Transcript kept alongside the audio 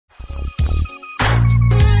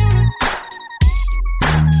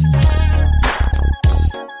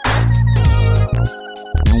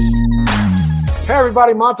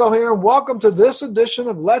everybody, Montel here, and welcome to this edition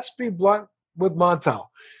of Let's Be Blunt with Montel.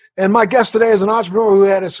 And my guest today is an entrepreneur who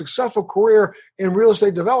had a successful career in real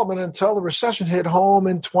estate development until the recession hit home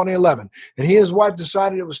in 2011. And he and his wife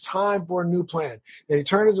decided it was time for a new plan. And he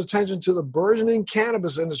turned his attention to the burgeoning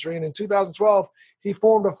cannabis industry. And in 2012, he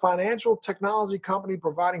formed a financial technology company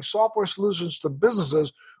providing software solutions to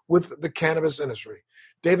businesses with the cannabis industry.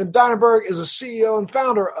 David Dinenberg is a CEO and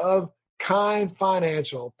founder of Kind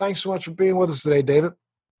Financial. Thanks so much for being with us today, David.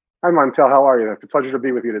 Hi, Montel. How are you? It's a pleasure to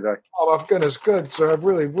be with you today. Oh, my goodness. Good, sir.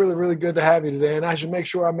 Really good to have you today. And I should make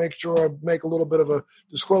sure I make a little bit of a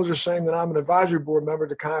disclosure saying that I'm an advisory board member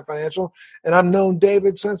to Kind Financial. And I've known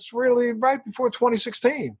David since really right before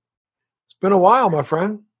 2016. It's been a while, my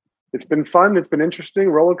friend. It's been fun. It's been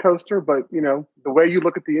interesting, roller coaster. But, you know, the way you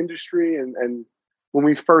look at the industry and when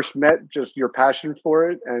we first met, just your passion for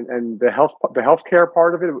it and the healthcare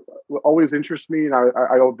part of it always interests me. And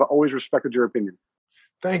I always respected your opinion.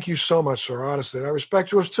 Thank you so much, sir. Honestly, I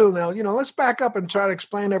respect yours too. Now, let's back up and try to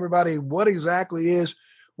explain to everybody what exactly is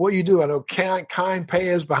what you do. I know Kind Pay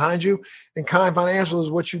is behind you, and Kind Financial is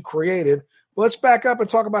what you created. But let's back up and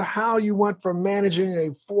talk about how you went from managing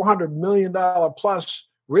a $400 million plus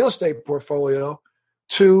real estate portfolio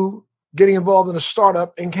to getting involved in a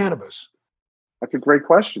startup in cannabis. That's a great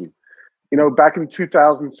question. Back in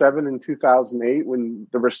 2007 and 2008, when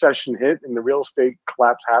the recession hit and the real estate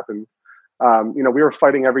collapse happened, we were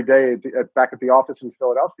fighting every day back at the office in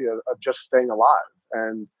Philadelphia of just staying alive.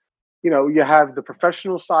 And, you have the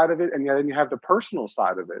professional side of it and then you have the personal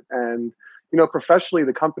side of it. And, professionally,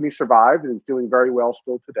 the company survived and it's doing very well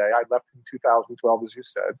still today. I left in 2012, as you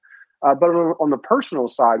said. But on the personal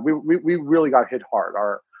side, we really got hit hard.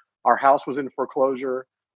 Our house was in foreclosure.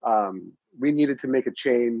 We needed to make a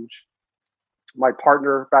change. My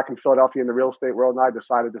partner back in Philadelphia in the real estate world and I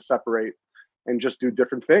decided to separate and just do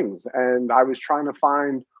different things. And I was trying to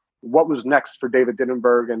find what was next for David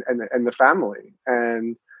Dinenberg and the family.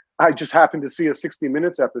 And I just happened to see a 60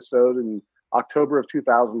 Minutes episode in October of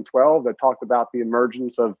 2012 that talked about the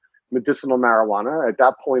emergence of medicinal marijuana. At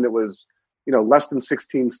that point, it was, less than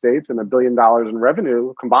 16 states and $1 billion in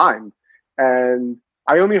revenue combined. And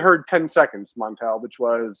I only heard 10 seconds, Montel, which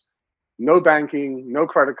was no banking, no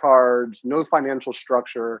credit cards, no financial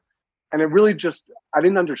structure. And it really I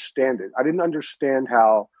didn't understand it. I didn't understand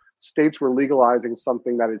how states were legalizing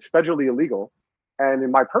something that is federally illegal. And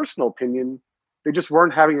in my personal opinion, they just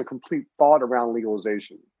weren't having a complete thought around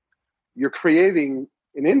legalization. You're creating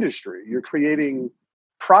an industry, you're creating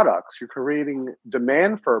products, you're creating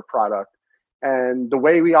demand for a product. And the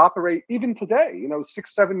way we operate, even today,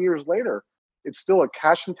 6-7 years later, it's still a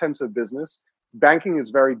cash intensive business. Banking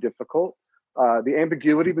is very difficult. The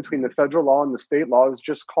ambiguity between the federal law and the state laws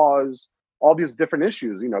just cause all these different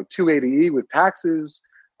issues, 280E with taxes,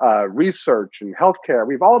 research and healthcare.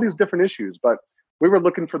 We have all these different issues, but we were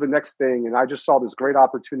looking for the next thing. And I just saw this great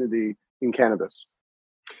opportunity in cannabis.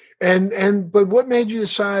 But what made you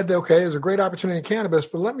decide that, okay, there's a great opportunity in cannabis,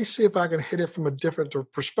 but let me see if I can hit it from a different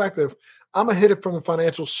perspective. I'm going to hit it from the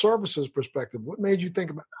financial services perspective. What made you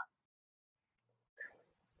think about that?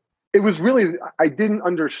 It was really, I didn't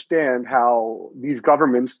understand how these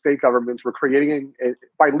state governments were creating,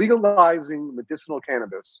 by legalizing medicinal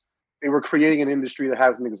cannabis, they were creating an industry that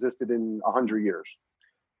hasn't existed in 100 years.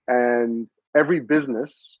 And every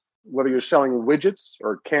business, whether you're selling widgets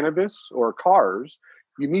or cannabis or cars,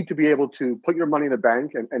 you need to be able to put your money in a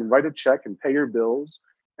bank and write a check and pay your bills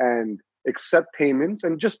and accept payments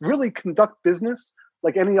and just really conduct business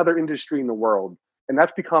like any other industry in the world. And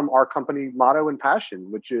that's become our company motto and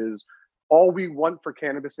passion, which is all we want for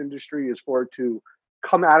cannabis industry is for it to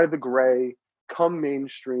come out of the gray, come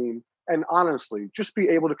mainstream, and honestly, just be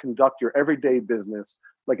able to conduct your everyday business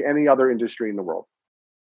like any other industry in the world.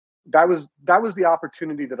 That was the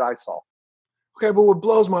opportunity that I saw. Okay, but what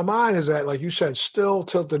blows my mind is that, like you said, still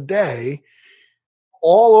till today,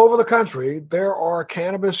 all over the country, there are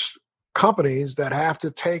cannabis companies that have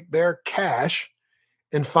to take their cash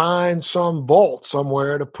and find some vault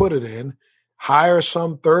somewhere to put it in, hire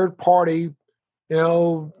some third party,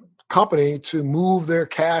 company to move their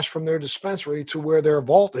cash from their dispensary to where their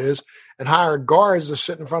vault is and hire guards to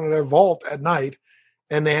sit in front of their vault at night.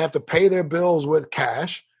 And they have to pay their bills with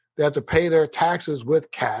cash. They have to pay their taxes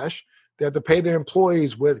with cash. They have to pay their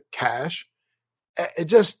employees with cash. It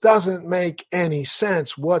just doesn't make any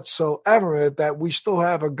sense whatsoever that we still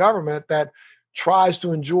have a government that tries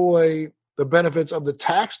to enjoy the benefits of the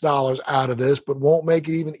tax dollars out of this, but won't make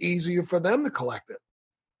it even easier for them to collect it.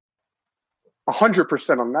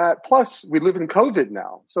 100% on that. Plus, we live in COVID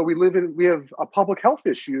now. So we have a public health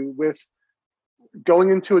issue with going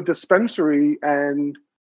into a dispensary and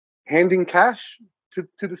handing cash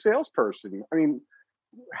to the salesperson. I mean,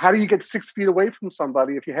 how do you get 6 feet away from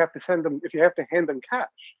somebody if you have to hand them cash?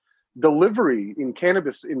 Delivery in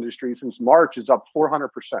cannabis industry since March is up 400%.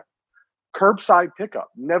 Curbside pickup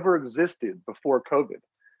never existed before COVID.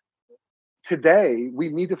 Today, we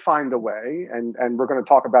need to find a way, and we're going to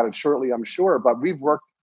talk about it shortly, I'm sure, but we've worked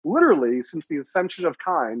literally since the inception of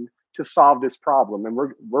Kind to solve this problem. And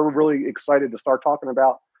we're really excited to start talking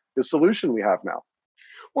about the solution we have now.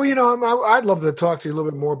 Well, I'd love to talk to you a little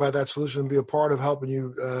bit more about that solution and be a part of helping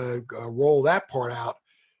you roll that part out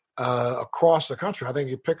across the country. I think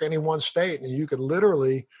you pick any one state and you could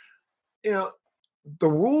literally, the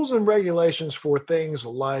rules and regulations for things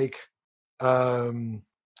like not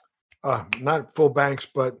full banks,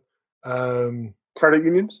 but credit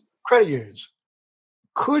unions.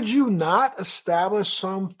 Could you not establish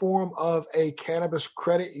some form of a cannabis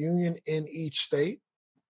credit union in each state?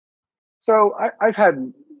 So I've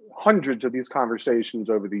had hundreds of these conversations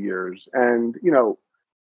over the years. And,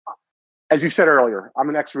 as you said earlier, I'm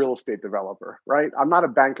an ex-real estate developer, right? I'm not a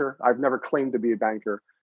banker. I've never claimed to be a banker,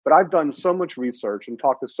 but I've done so much research and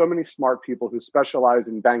talked to so many smart people who specialize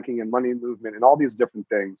in banking and money movement and all these different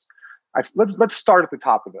things. Let's start at the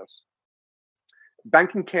top of this.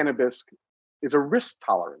 Banking cannabis is a risk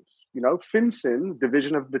tolerance. FinCEN,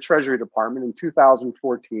 division of the Treasury Department in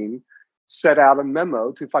 2014, set out a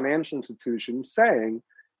memo to financial institutions saying,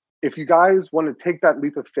 if you guys want to take that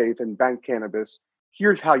leap of faith and bank cannabis,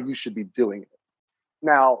 here's how you should be doing it.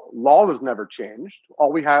 Now, law has never changed.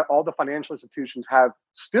 All the financial institutions have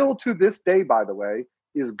still to this day, by the way,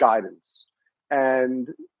 is guidance. And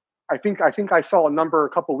I think I saw a number a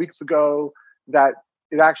couple of weeks ago that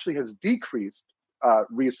it actually has decreased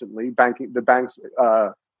recently, the banks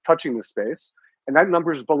touching the space. And that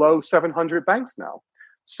number is below 700 banks now.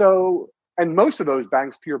 So, and most of those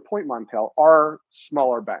banks, to your point, Montel, are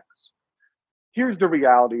smaller banks. Here's the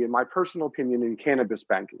reality, in my personal opinion, in cannabis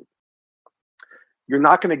banking. You're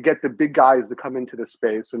not going to get the big guys to come into the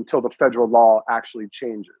space until the federal law actually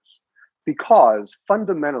changes. Because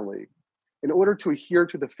fundamentally, in order to adhere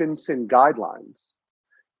to the FinCEN guidelines,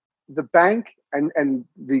 the bank and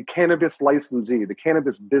the cannabis licensee, the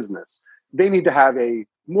cannabis business, they need to have a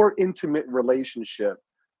more intimate relationship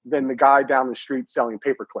than the guy down the street selling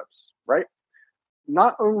paper clips, right?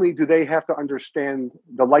 Not only do they have to understand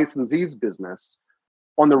the licensee's business,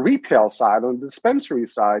 on the retail side, on the dispensary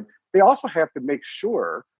side, they also have to make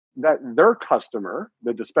sure that their customer,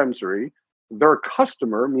 the dispensary, their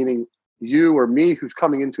customer, meaning you or me who's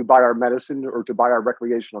coming in to buy our medicine or to buy our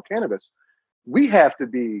recreational cannabis, we have to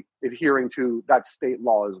be adhering to that state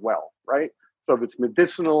law as well, right? So if it's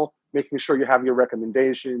medicinal, making sure you have your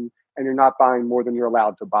recommendation and you're not buying more than you're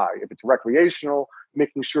allowed to buy. If it's recreational,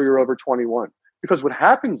 making sure you're over 21. Because what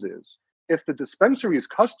happens is, if the dispensary's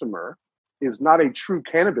customer is not a true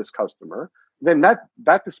cannabis customer, then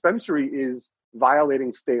that dispensary is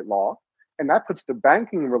violating state law, and that puts the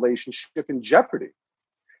banking relationship in jeopardy.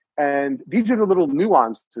 And these are the little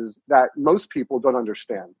nuances that most people don't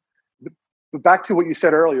understand. But back to what you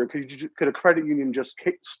said earlier, could a credit union just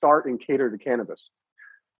start and cater to cannabis?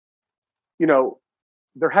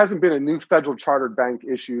 There hasn't been a new federal chartered bank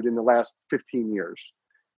issued in the last 15 years.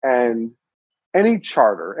 And any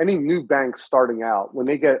charter, any new bank starting out, when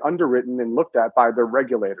they get underwritten and looked at by their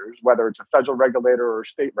regulators, whether it's a federal regulator or a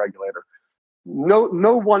state regulator, no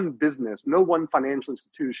one business, no one financial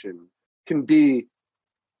institution can be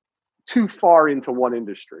too far into one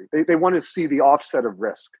industry. They want to see the offset of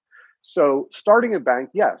risk. So starting a bank,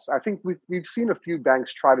 yes, I think we've seen a few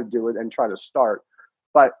banks try to do it and try to start,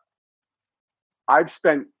 but I've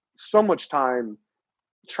spent so much time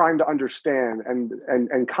trying to understand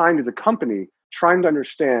and Kind as a company trying to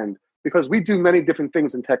understand, because we do many different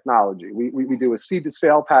things in technology. We do a seed to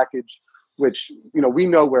sale package, which, we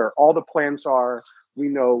know where all the plants are. We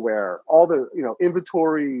know where all the,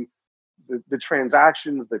 inventory, the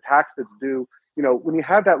transactions, the tax that's due. When you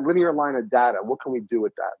have that linear line of data, what can we do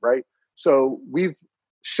with that, right? So we've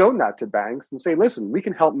shown that to banks and say, listen, we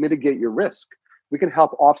can help mitigate your risk. We can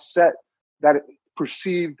help offset that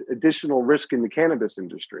perceived additional risk in the cannabis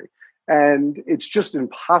industry. And it's just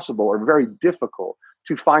impossible or very difficult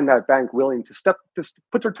to find that bank willing to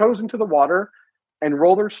put their toes into the water and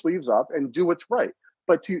roll their sleeves up and do what's right.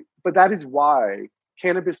 But that is why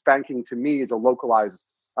cannabis banking to me is a localized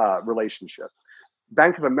relationship.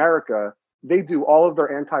 Bank of America, they do all of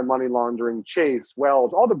their anti-money laundering, Chase,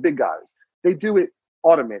 Wells, all the big guys. They do it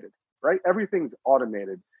automated, right? Everything's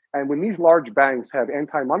automated. And when these large banks have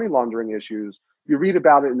anti-money laundering issues, you read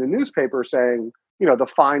about it in the newspaper saying, the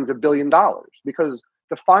fine's $1 billion, because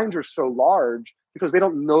the fines are so large because they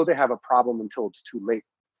don't know they have a problem until it's too late.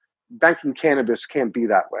 banking cannabis can't be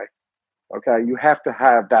that way. Okay, you have to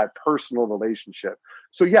have that personal relationship.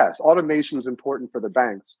 So yes, automation is important for the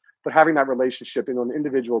banks, but having that relationship on an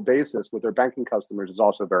individual basis with their banking customers is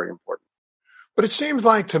also very important. But it seems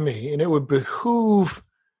like to me, and it would behoove,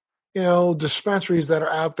 dispensaries that are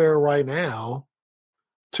out there right now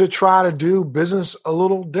to try to do business a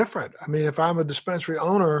little different. I mean, if I'm a dispensary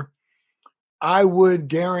owner, I would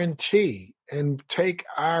guarantee and take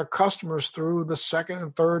our customers through the second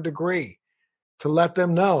and third degree to let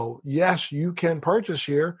them know, yes, you can purchase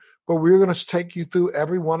here, but we're going to take you through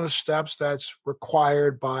every one of the steps that's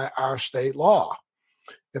required by our state law.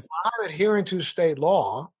 If I'm adhering to state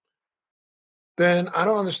law, then I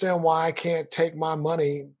don't understand why I can't take my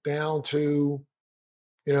money down to,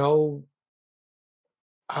 I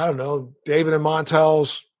don't know, David and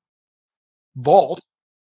Montel's vault,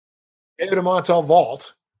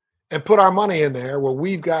 and put our money in there where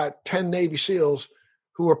we've got 10 Navy SEALs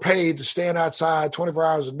who are paid to stand outside 24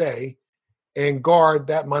 hours a day and guard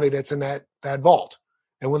that money that's in that vault.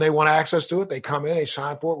 And when they want access to it, they come in, they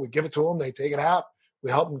sign for it, we give it to them, they take it out, we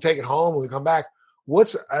help them take it home, and we come back.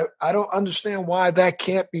 I don't understand why that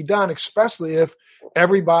can't be done, especially if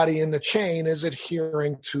everybody in the chain is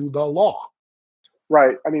adhering to the law.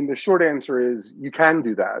 Right. I mean, the short answer is you can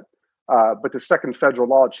do that. But the second federal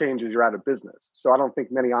law changes, you're out of business. So I don't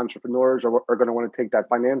think many entrepreneurs are going to want to take that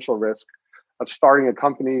financial risk of starting a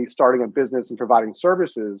company, starting a business, and providing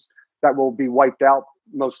services that will be wiped out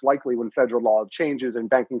most likely when federal law changes and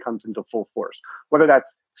banking comes into full force. Whether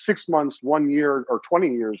that's 6 months, 1 year, or 20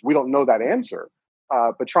 years, we don't know that answer.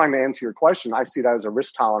 But trying to answer your question, I see that as a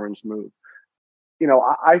risk tolerance move.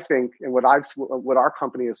 I think, and what our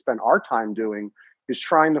company has spent our time doing is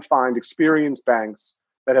trying to find experienced banks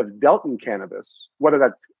that have dealt in cannabis, whether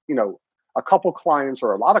that's, a couple clients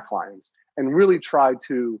or a lot of clients, and really try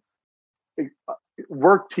to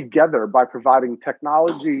work together by providing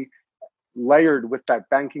technology layered with that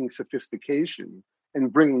banking sophistication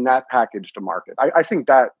and bringing that package to market. I think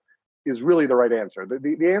that is really the right answer.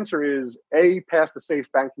 The answer is A, pass the Safe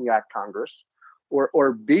Banking Act, Congress,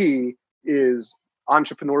 or B, is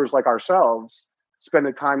entrepreneurs like ourselves spend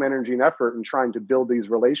the time, energy, and effort in trying to build these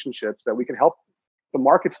relationships that we can help the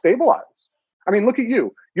market stabilize. I mean, look at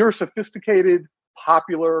you. You're a sophisticated,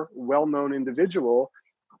 popular, well-known individual,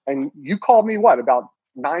 and you called me, about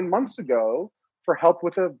 9 months ago for help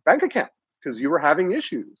with a bank account because you were having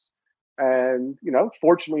issues. And,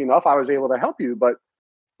 fortunately enough, I was able to help you. But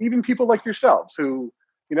even people like yourselves who,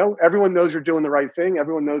 everyone knows you're doing the right thing.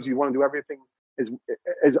 Everyone knows you want to do everything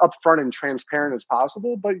as upfront and transparent as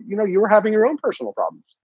possible. But, you were having your own professional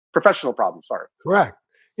problems, sorry. Correct.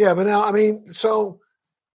 Yeah, but now, I mean, so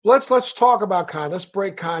let's talk about Kind. Let's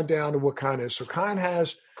break Kind down to what Kind is. So Kind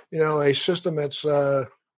has, a system that's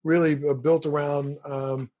really built around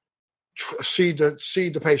seed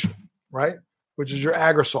to patient, right? Which is your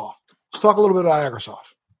AgriSoft. Let's talk a little bit about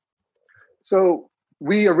AgriSoft. So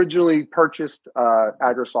we originally purchased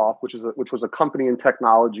AgriSoft, which was a company in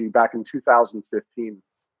technology back in 2015.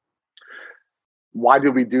 Why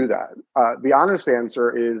did we do that? The honest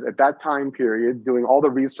answer is at that time period, doing all the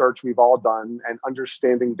research we've all done and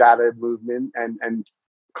understanding data movement and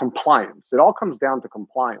compliance. It all comes down to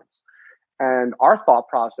compliance. And our thought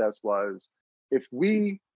process was, if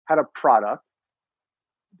we had a product,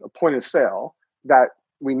 a point of sale, that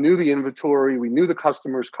we knew the inventory, we knew the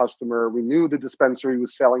customer's customer, we knew the dispensary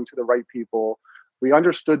was selling to the right people, we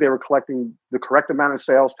understood they were collecting the correct amount of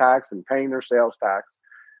sales tax and paying their sales tax,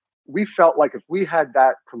 we felt like if we had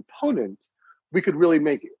that component, we could really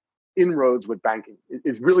make inroads with banking.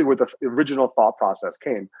 Is really where the original thought process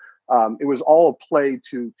came. It was all a play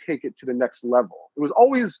to take it to the next level. It was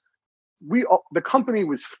always, the company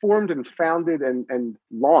was formed and founded and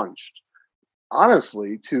launched,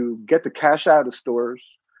 honestly, to get the cash out of stores,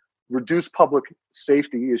 reduce public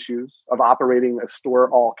safety issues of operating a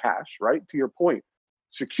store all cash, right? To your point,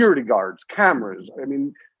 security guards, cameras. I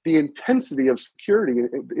mean, the intensity of security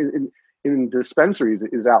in dispensaries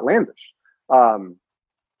is outlandish.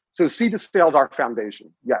 So seed to sale is our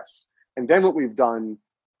foundation, yes. And then what we've done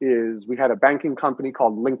is we had a banking company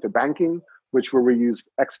called Link to Banking, where we use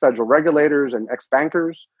ex-federal regulators and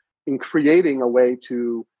ex-bankers in creating a way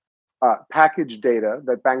to package data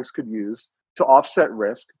that banks could use to offset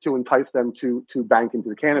risk, to entice them to bank into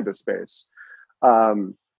the cannabis space.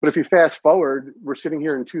 But if you fast forward, we're sitting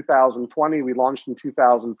here in 2020, we launched in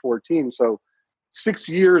 2014. So 6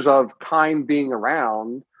 years of Kind being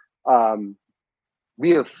around, we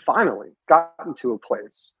have finally gotten to a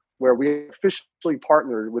place where we officially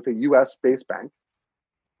partnered with a US-based bank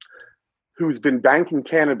who's been banking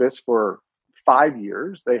cannabis for 5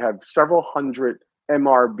 years. They have several hundred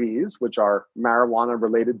MRBs, which are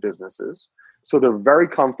marijuana-related businesses. So they're very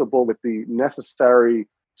comfortable with the necessary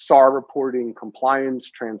SAR reporting, compliance,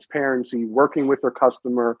 transparency, working with their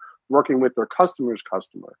customer, working with their customer's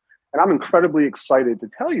customer. And I'm incredibly excited to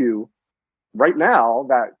tell you right now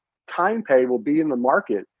that KindPay will be in the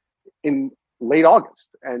market in late August.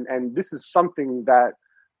 And this is something that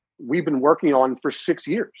we've been working on for 6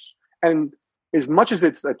 years. And as much as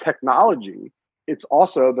it's a technology, it's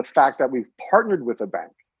also the fact that we've partnered with a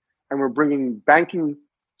bank and we're bringing banking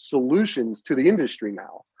solutions to the industry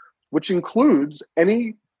now, which includes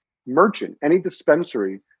any merchant, any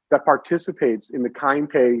dispensary that participates in the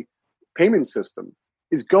KindPay payment system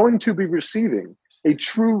is going to be receiving a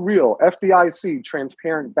true, real FDIC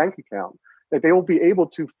transparent bank account that they will be able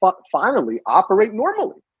to finally operate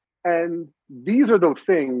normally. And these are the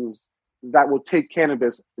things that will take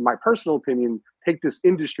cannabis, in my personal opinion, take this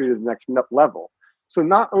industry to the next level. So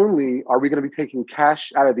not only are we going to be taking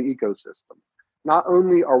cash out of the ecosystem, not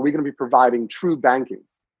only are we going to be providing true banking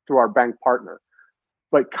through our bank partner,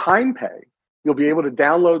 but KindPay, you'll be able to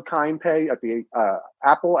download KindPay at the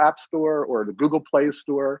Apple App Store or the Google Play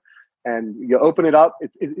Store, and you open it up.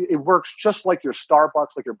 It works just like your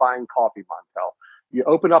Starbucks, like you're buying coffee, Montel. You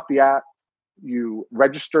open up the app, you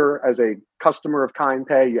register as a customer of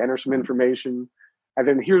KindPay, you enter some information, and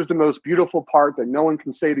then here's the most beautiful part that no one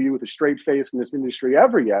can say to you with a straight face in this industry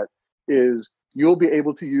ever yet, is you'll be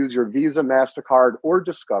able to use your Visa, MasterCard, or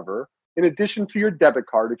Discover, in addition to your debit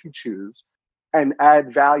card if you choose, and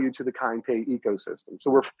add value to the KindPay ecosystem.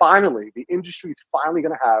 So the industry is finally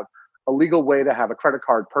going to have a legal way to have a credit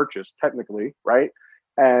card purchase, technically, right?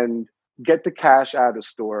 And get the cash out of the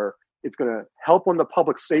store. It's going to help on the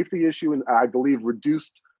public safety issue, and I believe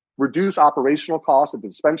reduce operational costs at the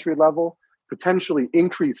dispensary level, potentially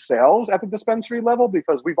increase sales at the dispensary level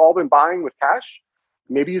because we've all been buying with cash.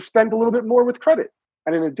 Maybe you spend a little bit more with credit.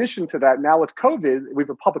 And in addition to that, now with COVID, we have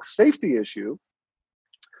a public safety issue.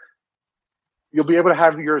 You'll be able to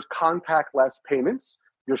have your contactless payments,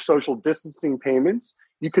 your social distancing payments.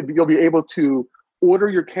 You'll be able to order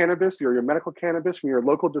your cannabis or your medical cannabis from your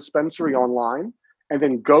local dispensary online, and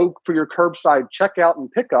then go for your curbside checkout and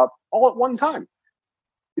pickup all at one time.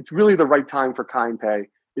 It's really the right time for KindPay.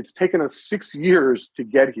 It's taken us 6 years to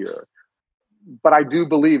get here, but I do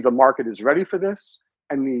believe the market is ready for this,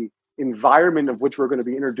 and the environment of which we're going to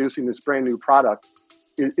be introducing this brand new product,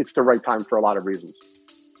 it's the right time for a lot of reasons.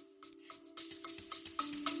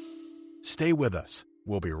 Stay with us.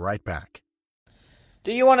 We'll be right back.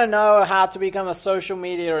 Do you want to know how to become a social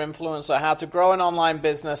media influencer, how to grow an online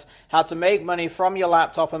business, how to make money from your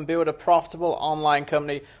laptop and build a profitable online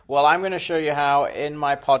company? Well, I'm going to show you how in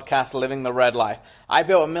my podcast, Living the Red Life. I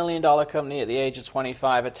built $1 million company at the age of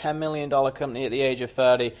 25, a $10 million company at the age of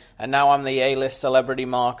 30, and now I'm the A-list celebrity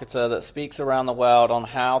marketer that speaks around the world on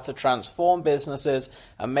how to transform businesses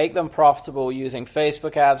and make them profitable using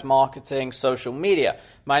Facebook ads, marketing, social media.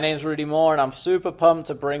 My name's Rudy Moore, and I'm super pumped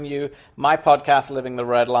to bring you my podcast, Living the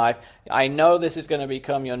Red Life. I know this is going to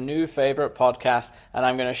become your new favorite podcast, and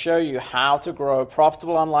I'm going to show you how to grow a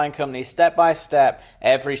profitable online company step by step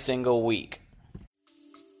every single week.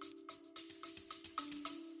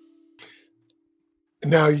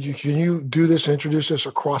 Now, can you do this, introduce this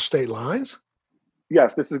across state lines?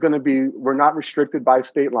 Yes, this is going to be, we're not restricted by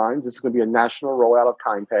state lines. This is going to be a national rollout of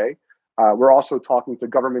KindPay. We're also talking to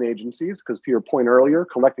government agencies because, to your point earlier,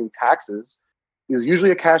 collecting taxes is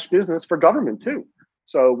usually a cash business for government too.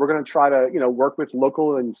 So we're going to try to, work with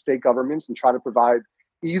local and state governments and try to provide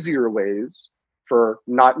easier ways for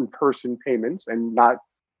not in-person payments and not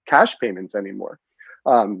cash payments anymore.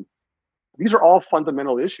 These are all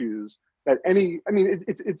fundamental issues that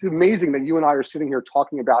it's amazing that you and I are sitting here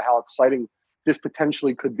talking about how exciting this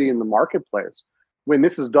potentially could be in the marketplace when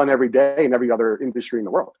this is done every day in every other industry in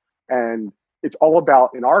the world. And it's all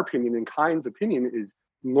about, in our opinion, in Kind's opinion, is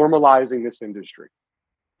normalizing this industry.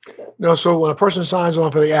 No, so when a person signs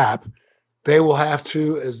on for the app, they will have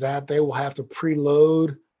to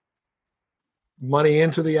preload money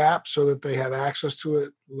into the app so that they have access to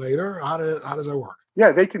it later? How does that work?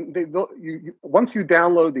 Yeah, once you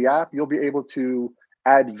download the app, you'll be able to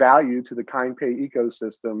add value to the KindPay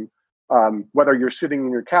ecosystem, whether you're sitting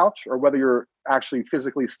in your couch or whether you're actually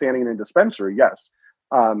physically standing in a dispensary, yes.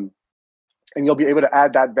 And you'll be able to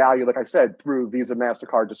add that value, like I said, through Visa,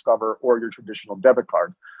 MasterCard, Discover, or your traditional debit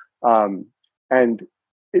card. And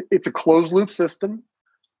it's a closed loop system.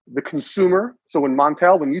 The consumer, so when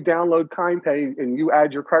you download KindPay and you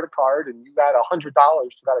add your credit card and you add $100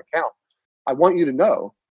 to that account, I want you to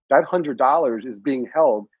know that $100 is being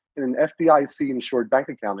held in an FDIC insured bank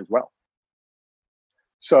account as well.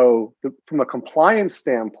 So from a compliance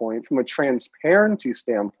standpoint, from a transparency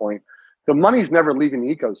standpoint, the money's never leaving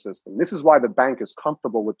the ecosystem. This is why the bank is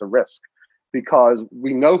comfortable with the risk, because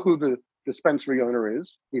we know who the dispensary owner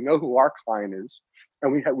is, we know who our client is,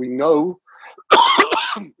 and we know,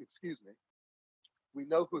 excuse me, we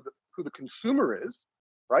know who the consumer is,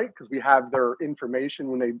 right? Because we have their information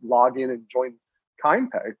when they log in and join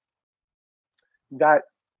KindPay. That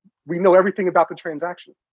we know everything about the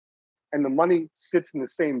transaction, and the money sits in the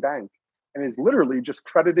same bank and is literally just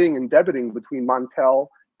crediting and debiting between Montel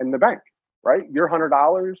and the bank, right? Your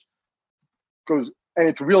 $100 goes, and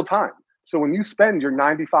it's real time. So when you spend your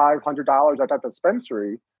 $95, $100 at that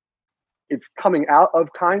dispensary, it's coming out of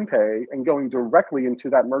KindPay and going directly into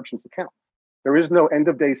that merchant's account. There is no end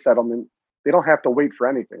of day settlement. They don't have to wait for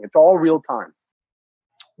anything. It's all real time.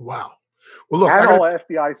 Wow. Well, look, and all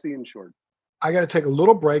FDIC insured. I got to take a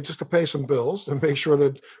little break just to pay some bills and make sure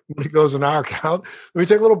that money goes in our account. Let me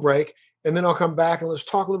take a little break, and then I'll come back and let's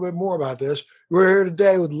talk a little bit more about this. We're here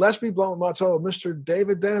today with Let's Be Blunt with Montel, Mr.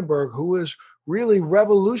 David Denenberg, who is really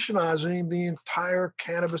revolutionizing the entire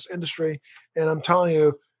cannabis industry. And I'm telling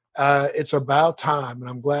you, it's about time. And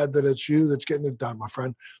I'm glad that it's you that's getting it done, my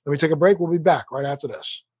friend. Let me take a break. We'll be back right after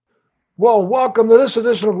this. Well, welcome to this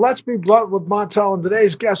edition of Let's Be Blunt with Montel. And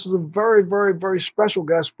today's guest is a very, very, very special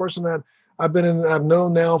guest, person that I've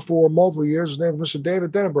known now for multiple years. His name is Mr.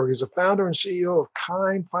 David Denenberg. He's the founder and CEO of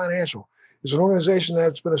Kind Financial. It's an organization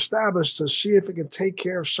that's been established to see if it can take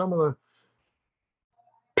care of some of the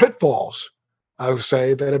pitfalls, I would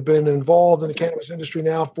say, that have been involved in the cannabis industry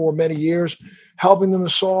now for many years, helping them to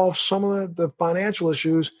solve some of the financial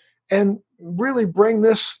issues and really bring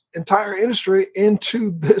this entire industry into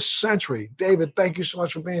this century. David, thank you so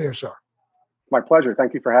much for being here, sir. My pleasure.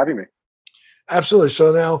 Thank you for having me. Absolutely.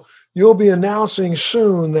 So now you'll be announcing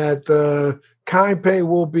soon that KindPay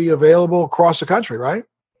will be available across the country, right?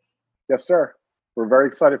 Yes, sir. We're very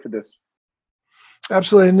excited for this.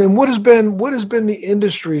 Absolutely. And then what has been the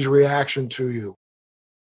industry's reaction to you?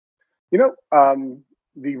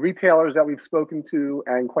 The retailers that we've spoken to,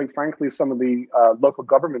 and quite frankly, some of the local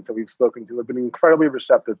governments that we've spoken to, have been incredibly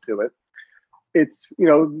receptive to it. It's,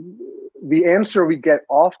 the answer we get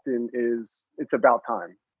often is it's about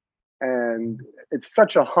time. And it's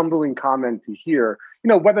such a humbling comment to hear,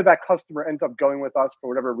 whether that customer ends up going with us for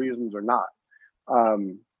whatever reasons or not.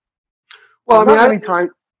 Well, I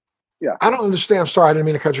don't understand. I'm sorry, I didn't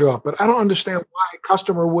mean to cut you off, but I don't understand why a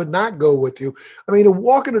customer would not go with you. I mean, to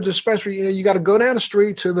walk in a dispensary, you got to go down the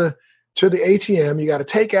street to the ATM. You got to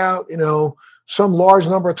take out, some large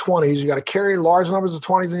number of 20s. You got to carry large numbers of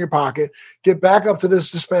 20s in your pocket, get back up to this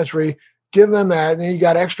dispensary, give them that, and then you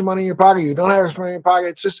got extra money in your pocket. You don't have extra money in your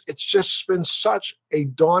pocket. It's just been such a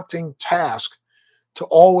daunting task to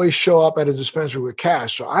always show up at a dispensary with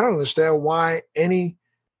cash. So I don't understand why any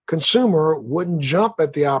consumer wouldn't jump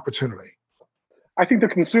at the opportunity. I think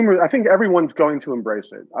everyone's going to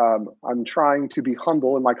embrace it. I'm trying to be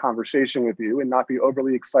humble in my conversation with you and not be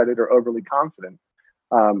overly excited or overly confident.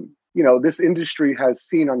 This industry has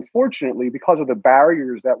seen, unfortunately, because of the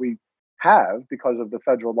barriers that we have because of the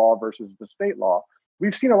federal law versus the state law,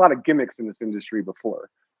 we've seen a lot of gimmicks in this industry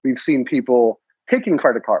before. We've seen people taking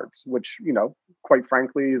credit cards, which, quite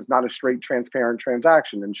frankly, is not a straight, transparent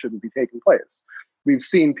transaction and shouldn't be taking place. We've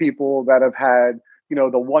seen people that have had,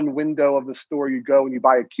 the one window of the store you go and you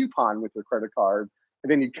buy a coupon with your credit card,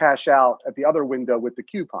 and then you cash out at the other window with the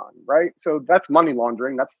coupon, right? So that's money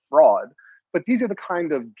laundering, that's fraud. But these are the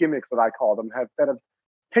kind of gimmicks that I call them that have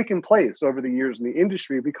taken place over the years in the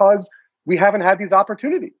industry because we haven't had these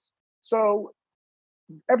opportunities. So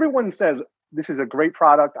everyone says, this is a great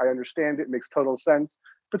product. I understand it makes total sense.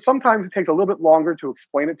 But sometimes it takes a little bit longer to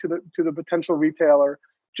explain it to the potential retailer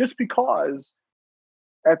just because,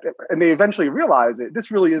 and they eventually realize it,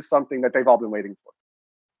 this really is something that they've all been waiting for.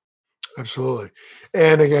 Absolutely.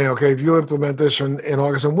 And again, okay, if you implement this in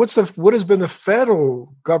August, and what has been the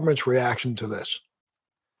federal government's reaction to this?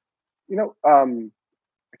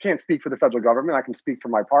 I can't speak for the federal government. I can speak for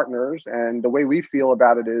my partners. And the way we feel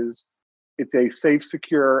about it is it's a safe,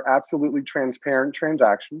 secure, absolutely transparent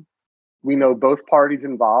transaction. We know both parties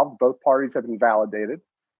involved. Both parties have been validated.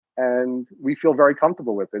 And we feel very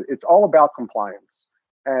comfortable with it. It's all about compliance.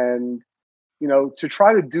 And, to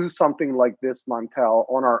try to do something like this, Montel,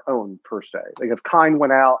 on our own, per se. Like if Kind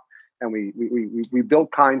went out and we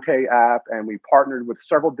built KindPay app and we partnered with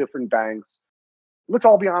several different banks, let's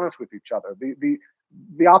all be honest with each other.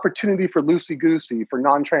 The opportunity for loosey-goosey, for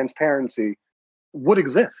non-transparency would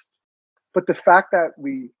exist. But the fact that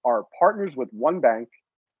we are partners with one bank,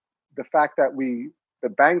 the fact that the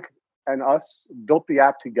bank and us built the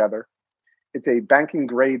app together, it's a banking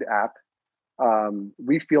grade app.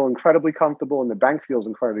 We feel incredibly comfortable, and the bank feels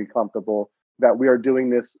incredibly comfortable that we are doing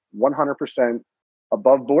this 100%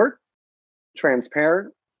 above board,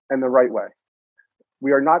 transparent, and the right way.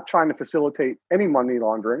 We are not trying to facilitate any money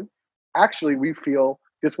laundering. Actually, we feel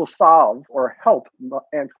this will solve or help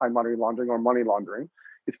anti-money laundering or money laundering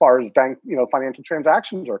as far as financial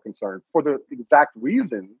transactions are concerned, for the exact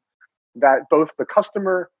reason that both the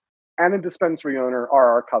customer and the dispensary owner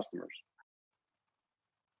are our customers.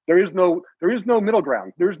 There is no middle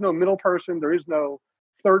ground. There is no middle person. There is no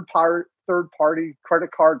third party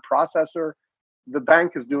credit card processor. The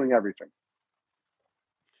bank is doing everything.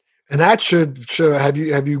 And that should have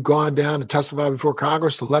you gone down and testified before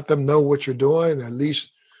Congress to let them know what you're doing at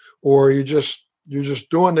least, or you're just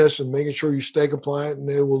doing this and making sure you stay compliant, and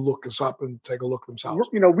they will look us up and take a look themselves.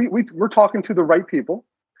 We're talking to the right people.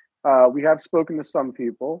 We have spoken to some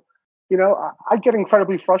people. I get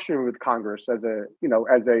incredibly frustrated with Congress as an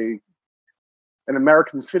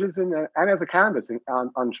American citizen and as a cannabis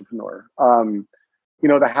entrepreneur.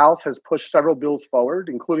 The House has pushed several bills forward,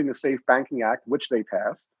 including the Safe Banking Act, which they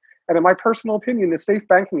passed. And in my personal opinion, the Safe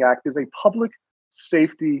Banking Act is a public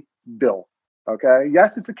safety bill. Okay.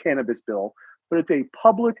 Yes, it's a cannabis bill, but it's a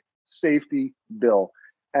public safety bill.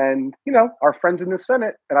 And, our friends in the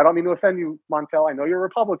Senate, and I don't mean to offend you, Montel, I know you're a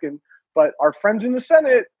Republican, but our friends in the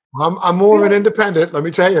Senate. I'm more of an independent, let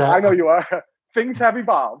me tell you that. I know you are. Things have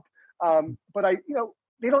evolved. But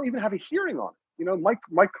they don't even have a hearing on it.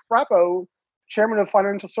 Mike Frappo, chairman of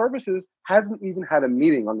Financial Services, hasn't even had a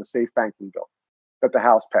meeting on the Safe Banking bill that the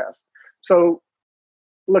House passed. So,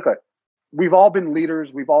 look, we've all been leaders.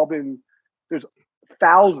 There's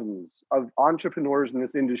thousands of entrepreneurs in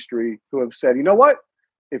this industry who have said, you know what?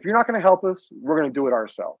 If you're not going to help us, we're going to do it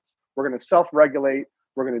ourselves. We're going to self-regulate.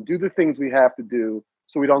 We're going to do the things we have to do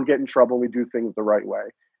so we don't get in trouble. We do things the right way.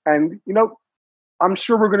 And, I'm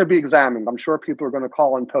sure we're going to be examined. I'm sure people are going to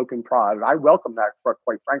call and poke and prod. And I welcome that,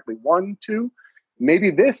 quite frankly. 1, 2,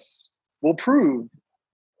 maybe this will prove,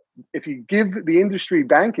 if you give the industry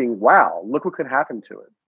banking, wow, look what could happen to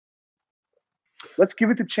it. Let's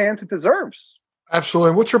give it the chance it deserves.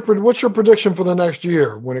 Absolutely. What's your prediction for the next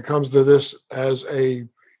year when it comes to this as a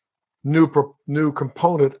new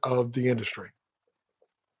component of the industry?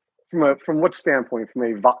 From what standpoint? From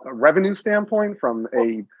a revenue standpoint? From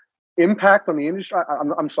a impact on the industry?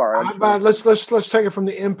 I'm sorry. Let's take it from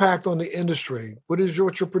the impact on the industry. What's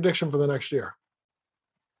your prediction for the next year?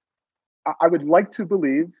 I would like to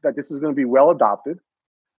believe that this is going to be well adopted.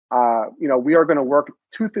 We are going to work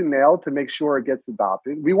tooth and nail to make sure it gets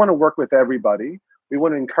adopted. We want to work with everybody. We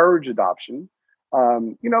want to encourage adoption.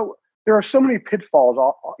 There are so many pitfalls,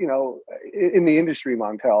 in the industry,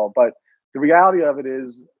 Montel, but the reality of it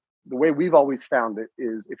is, the way we've always found it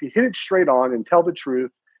is, if you hit it straight on and tell the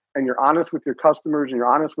truth, and you're honest with your customers and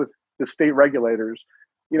you're honest with the state regulators,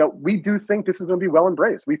 we do think this is going to be well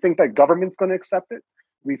embraced. We think that government's going to accept it.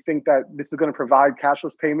 We think that this is going to provide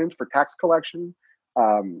cashless payments for tax collection.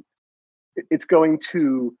 It's going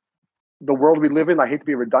to, the world we live in, I hate to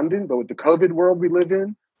be redundant, but with the COVID world we live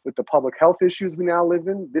in, with the public health issues we now live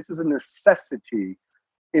in, this is a necessity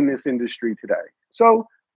in this industry today. So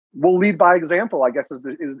we'll lead by example, I guess, is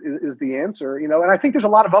the answer. And I think there's a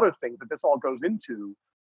lot of other things that this all goes into,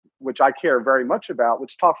 which I care very much about,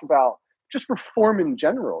 which talks about just reform in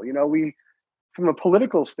general. We, from a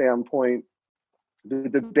political standpoint, the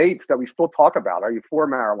debates that we still talk about, are you for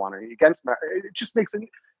marijuana, are you against marijuana? It just makes it,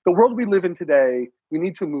 the world we live in today, we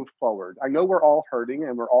need to move forward. I know we're all hurting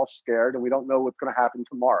and we're all scared and we don't know what's going to happen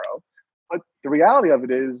tomorrow. But the reality of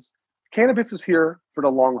it is, cannabis is here for the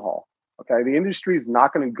long haul. Okay, the industry is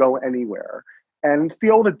not going to go anywhere. And it's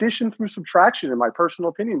the old addition through subtraction, in my personal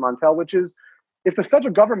opinion, Montel, which is, if the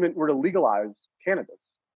federal government were to legalize cannabis,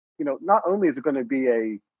 not only is it going to be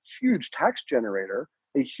a huge tax generator,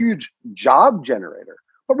 a huge job generator,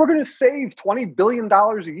 but we're going to save $20 billion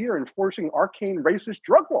a year enforcing arcane racist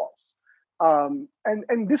drug laws.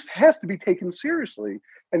 And this has to be taken seriously.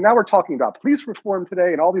 And now we're talking about police reform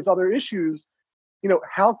today and all these other issues.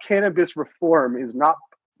 How cannabis reform is not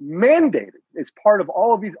mandated as part of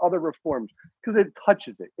all of these other reforms, because it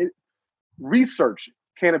touches it. Research,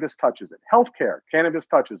 cannabis touches it. Healthcare, cannabis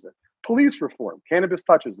touches it. Police reform, cannabis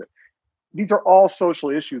touches it. These are all social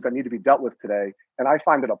issues that need to be dealt with today. And I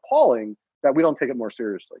find it appalling that we don't take it more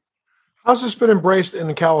seriously. How's this been embraced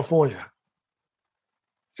in California?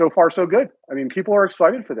 So far, so good. I mean, people are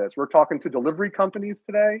excited for this. We're talking to delivery companies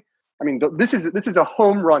today. I mean, this is a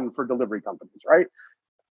home run for delivery companies, right?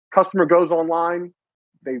 Customer goes online,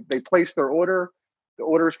 they place their order, the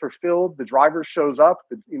order is fulfilled, the driver shows up,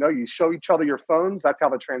 you show each other your phones, that's how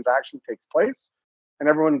the transaction takes place, and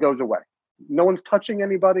everyone goes away. No one's touching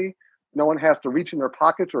anybody. No one has to reach in their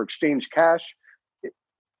pockets or exchange cash.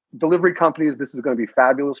 Delivery companies, this is going to be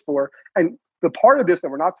fabulous for. And the part of this that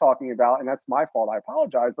we're not talking about, and that's my fault, I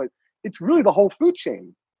apologize, but it's really the whole food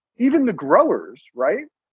chain. Even the growers, right,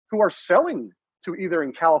 who are selling to either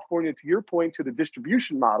in California, to your point, to the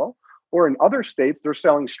distribution model, or in other states, they're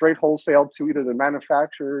selling straight wholesale to either the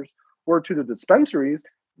manufacturers or to the dispensaries.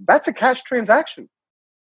 That's a cash transaction.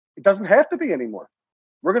 It doesn't have to be anymore.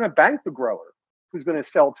 We're going to bank the grower who's going to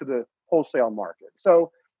sell to the wholesale market.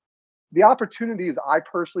 So the opportunities, I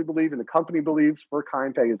personally believe, and the company believes, for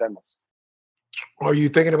KindPay is endless. Are you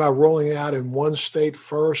thinking about rolling it out in one state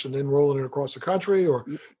first and then rolling it across the country? Or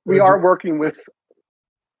we are working with,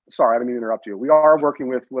 sorry, I didn't mean to interrupt you. We are working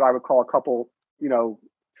with what I would call a couple,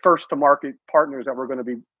 first to market partners that we're going to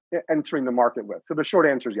be entering the market with. So the short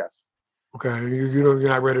answer is yes. Okay. You're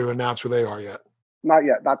not ready to announce who they are yet? Not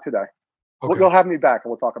yet. Not today. Okay. You'll have me back and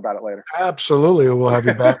we'll talk about it later. Absolutely. We'll have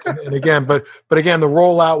you back. and again, but again, the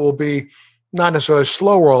rollout will be not necessarily a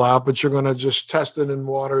slow rollout, but you're going to just test it in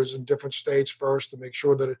waters in different states first to make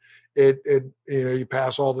sure that you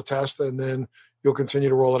pass all the tests, and then you'll continue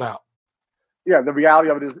to roll it out. Yeah. The reality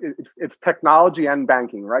of it is it's technology and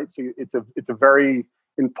banking, right? So it's a very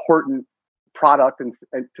important product and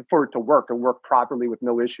for it to work and work properly with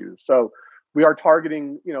no issues. So we are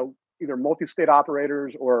targeting, either multi-state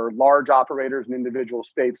operators or large operators in individual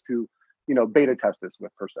states to, beta test this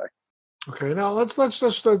with, per se. Okay, now let's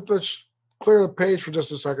clear the page for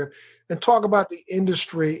just a second and talk about the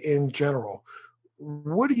industry in general.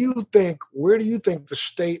 What do you think? Where do you think the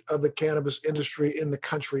state of the cannabis industry in the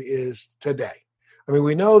country is today? I mean,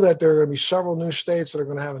 we know that there are going to be several new states that are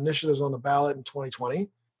going to have initiatives on the ballot in 2020,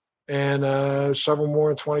 and several more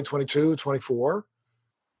in 2022, 24.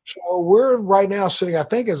 So we're right now sitting, I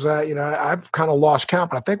think, I've kind of lost count,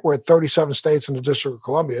 but I think we're at 37 states in the District of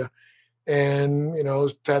Columbia. And,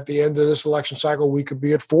 at the end of this election cycle, we could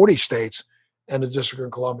be at 40 states in the District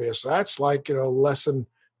of Columbia. So that's like, less than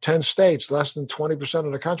 10 states, less than 20%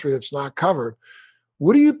 of the country that's not covered.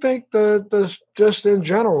 What do you think just in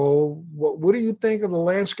general, what do you think of the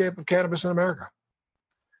landscape of cannabis in America?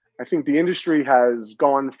 I think the industry has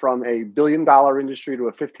gone from a $1 billion industry to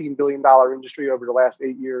a $15 billion industry over the last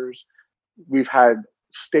 8 years. We've had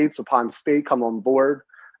states upon state come on board.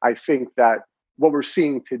 I think that what we're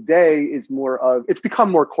seeing today is it's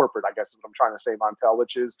become more corporate, I guess is what I'm trying to say, Montel,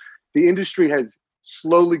 which is the industry has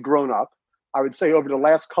slowly grown up. I would say over the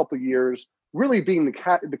last couple of years, really being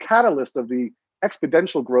the catalyst of the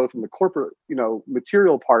exponential growth in the corporate,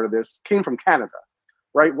 material part of this came from Canada.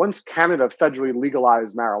 Right? Once Canada federally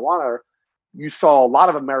legalized marijuana, you saw a lot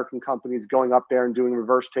of American companies going up there and doing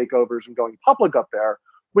reverse takeovers and going public up there,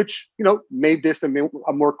 which, made this a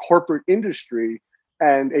more corporate industry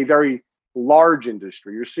and a very large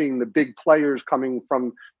industry. You're seeing the big players coming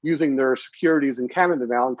from using their securities in Canada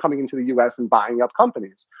now and coming into the US and buying up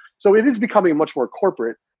companies. So it is becoming much more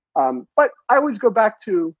corporate. But I always go back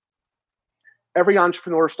to every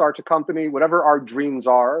entrepreneur starts a company. Whatever our dreams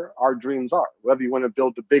are. Whether you want to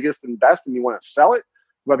build the biggest and best and you want to sell it,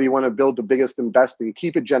 whether you want to build the biggest and best and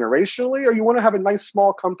keep it generationally, or you want to have a nice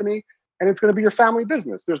small company and it's going to be your family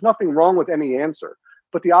business. There's nothing wrong with any answer.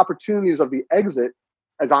 But the opportunities of the exit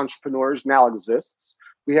as entrepreneurs now exists.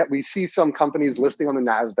 We see some companies listing on the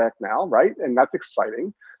NASDAQ now, right? And that's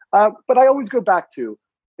exciting. But I always go back to,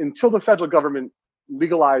 until the federal government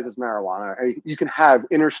legalizes marijuana, you can have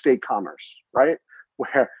interstate commerce, right?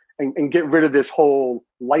 And get rid of this whole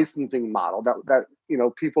licensing model that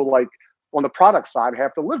people like on the product side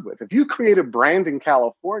have to live with. If you create a brand in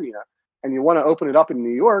California and you want to open it up in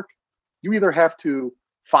New York, you either have to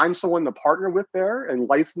find someone to partner with there and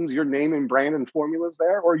license your name and brand and formulas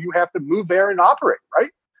there, or you have to move there and operate,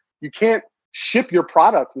 right? You can't ship your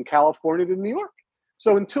product from California to New York.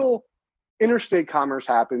 So until interstate commerce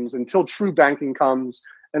happens, until true banking comes,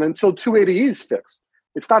 and until 280E is fixed,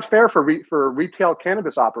 it's not fair for retail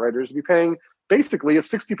cannabis operators to be paying basically a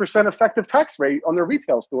 60% effective tax rate on their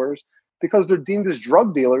retail stores because they're deemed as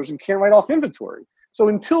drug dealers and can't write off inventory. So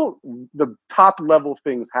until the top level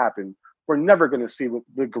things happen, we're never going to see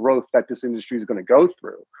the growth that this industry is going to go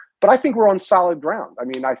through. But I think we're on solid ground. I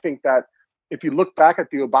mean, I think that if you look back at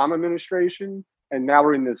the Obama administration and now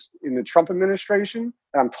we're in the Trump administration,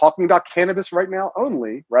 and I'm talking about cannabis right now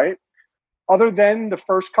only, right? Other than the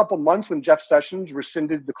first couple months when Jeff Sessions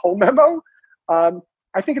rescinded the Cole memo,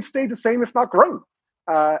 I think it stayed the same, if not grown.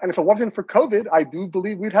 And if it wasn't for COVID, I do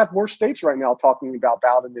believe we'd have more states right now talking about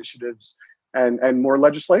ballot initiatives and more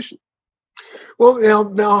legislation. Well,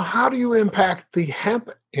 now, how do you impact the hemp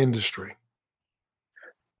industry?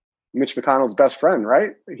 Mitch McConnell's best friend,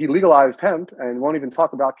 right? He legalized hemp and won't even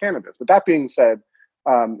talk about cannabis. But that being said,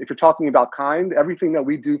 If you're talking about Kind, everything that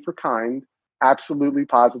we do for Kind absolutely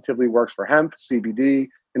positively works for hemp, CBD,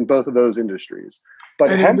 in both of those industries.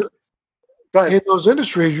 But and hemp, in those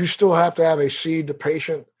industries, you still have to have a seed to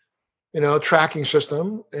patient, tracking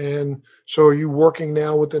system. And so are you working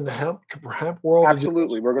now within the hemp world?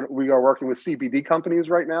 Absolutely. We are working with CBD companies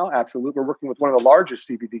right now. Absolutely. We're working with one of the largest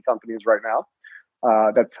CBD companies right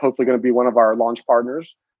now. That's hopefully going to be one of our launch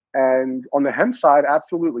partners. And on the hemp side,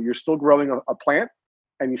 absolutely. You're still growing a plant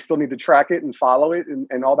and you still need to track it and follow it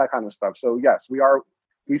and all that kind of stuff. So yes,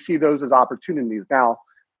 we see those as opportunities. Now,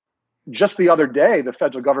 just the other day, the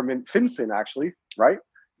federal government, FinCEN actually, right?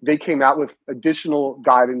 They came out with additional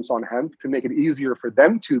guidance on hemp to make it easier for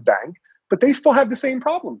them to bank, but they still have the same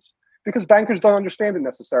problems because bankers don't understand it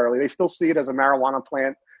necessarily. They still see it as a marijuana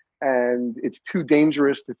plant and it's too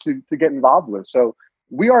dangerous to get involved with. So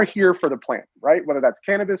we are here for the plant, right? Whether that's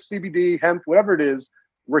cannabis, CBD, hemp, whatever it is,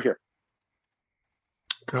 we're here.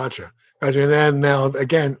 Gotcha. And then now,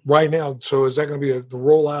 again, right now, so is that going to be the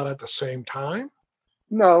rollout at the same time?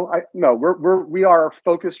 No. We are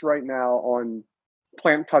focused right now on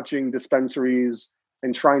plant touching dispensaries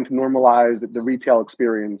and trying to normalize the retail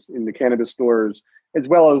experience in the cannabis stores, as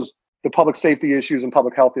well as the public safety issues and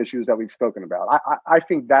public health issues that we've spoken about. I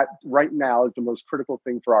think that right now is the most critical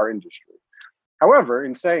thing for our industry. However,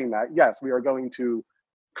 in saying that, yes, we are going to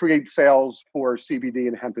create sales for CBD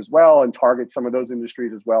and hemp as well and target some of those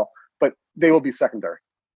industries as well, but they will be secondary.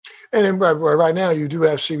 And then right now you do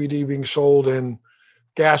have CBD being sold in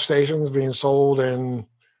gas stations, being sold in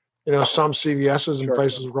some CVS's and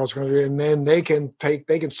places across the country, and then they can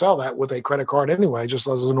sell that with a credit card anyway, just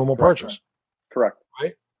as a normal purchase. Correct.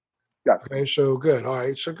 Right? Yes. Okay, so good. All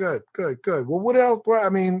right, so good. Well, what else? Well, I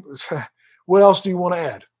mean, what else do you want to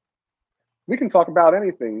add? We can talk about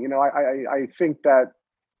anything. I think that,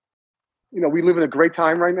 we live in a great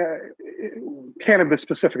time right now, cannabis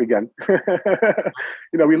specific again.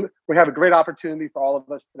 We have a great opportunity for all of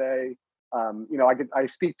us today. I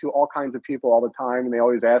speak to all kinds of people all the time, and they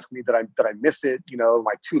always ask me, did I miss it? Am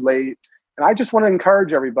I too late? And I just want to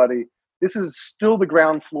encourage everybody. This is still the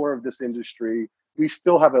ground floor of this industry. We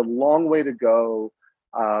still have a long way to go.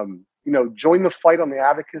 Join the fight on the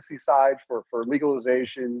advocacy side for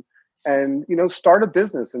legalization, and start a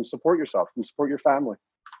business and support yourself and support your family.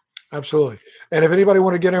 Absolutely. And if anybody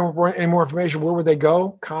want to get any more information, where would they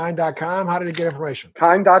go? Kind.com. How did they get information?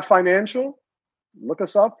 Kind.financial. Look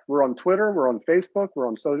us up. We're on Twitter. We're on Facebook. We're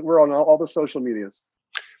on all the social medias.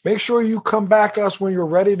 Make sure you come back to us when you're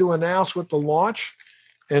ready to announce with the launch.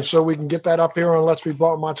 And so we can get that up here on Let's Be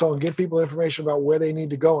Blunt Montel and give people information about where they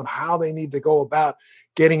need to go and how they need to go about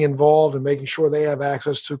getting involved and making sure they have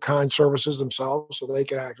access to Kind services themselves so they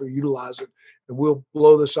can actually utilize it. And we'll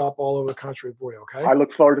blow this up all over the country for you, okay? I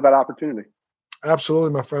look forward to that opportunity.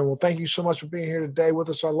 Absolutely, my friend. Well, thank you so much for being here today with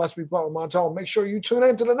us on Let's Be Blunt with Montel. Make sure you tune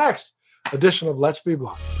in to the next edition of Let's Be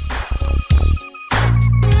Blunt.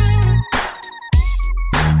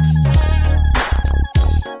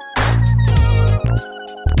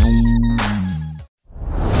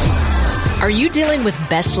 Are you dealing with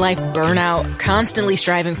best life burnout, constantly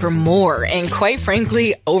striving for more, and quite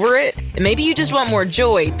frankly, over it? Maybe you just want more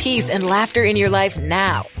joy, peace, and laughter in your life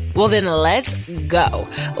now. Well, then let's go.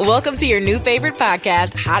 Welcome to your new favorite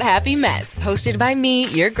podcast, Hot Happy Mess, hosted by me,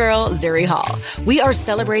 your girl, Zuri Hall. We are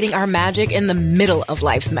celebrating our magic in the middle of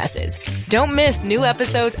life's messes. Don't miss new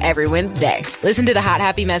episodes every Wednesday. Listen to the Hot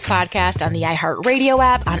Happy Mess podcast on the iHeartRadio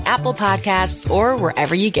app, on Apple Podcasts, or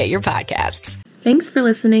wherever you get your podcasts. Thanks for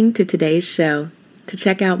listening to today's show. To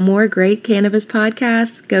check out more great cannabis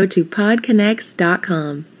podcasts, go to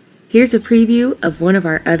podconnects.com. Here's a preview of one of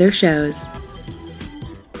our other shows.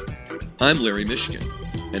 I'm Larry Michigan,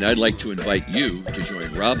 and I'd like to invite you to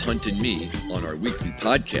join Rob Hunt and me on our weekly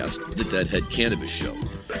podcast, The Deadhead Cannabis Show.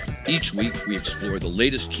 Each week, we explore the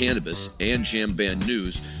latest cannabis and jam band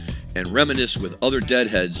news and reminisce with other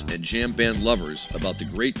Deadheads and jam band lovers about the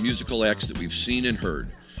great musical acts that we've seen and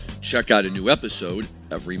heard. Check out a new episode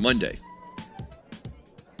every Monday.